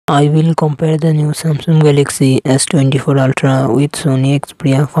I will compare the new Samsung Galaxy S24 Ultra with Sony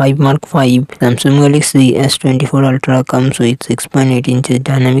Xperia 5 Mark V. Samsung Galaxy S24 Ultra comes with 6.8 inches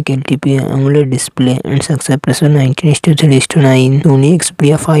dynamic LTP AMOLED display and success ratio 19:3:9. Sony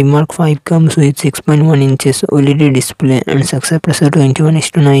Xperia 5 Mark V comes with 6.1 inches OLED display and success ratio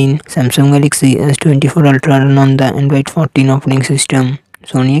 21:9. Samsung Galaxy S24 Ultra run on the Android 14 operating system.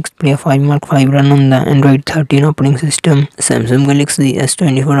 Sony Xperia 5 Mark V run on the Android 13 operating system. Samsung Galaxy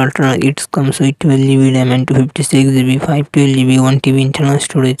S24 Ultra it comes with 12GB RAM and 256GB, 512GB, 1TB internal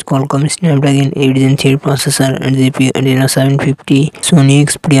storage, Qualcomm Snapdragon 8 Gen 3 processor and GPU Adreno 750. Sony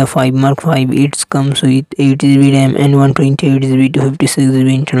Xperia 5 Mark V it comes with 8GB RAM and 128GB,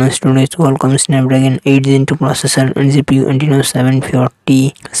 256GB internal storage, Qualcomm Snapdragon 8 Gen 2 processor and GPU Adreno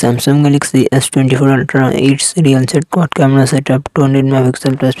 740. Samsung Galaxy S24 Ultra its real set quad camera setup 200MP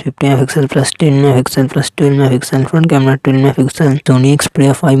plus 50MP plus 10MP plus 12MP front camera 12MP. Sony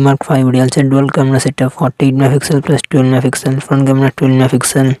Xperia 5 Mark V real set dual camera setup 48MP plus 12MP front camera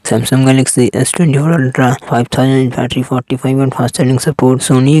 12MP. Samsung Galaxy S24 Ultra 5000 battery 45W fast charging support.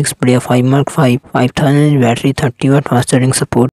 Sony Xperia 5 Mark V 5000 battery 30W fast charging support.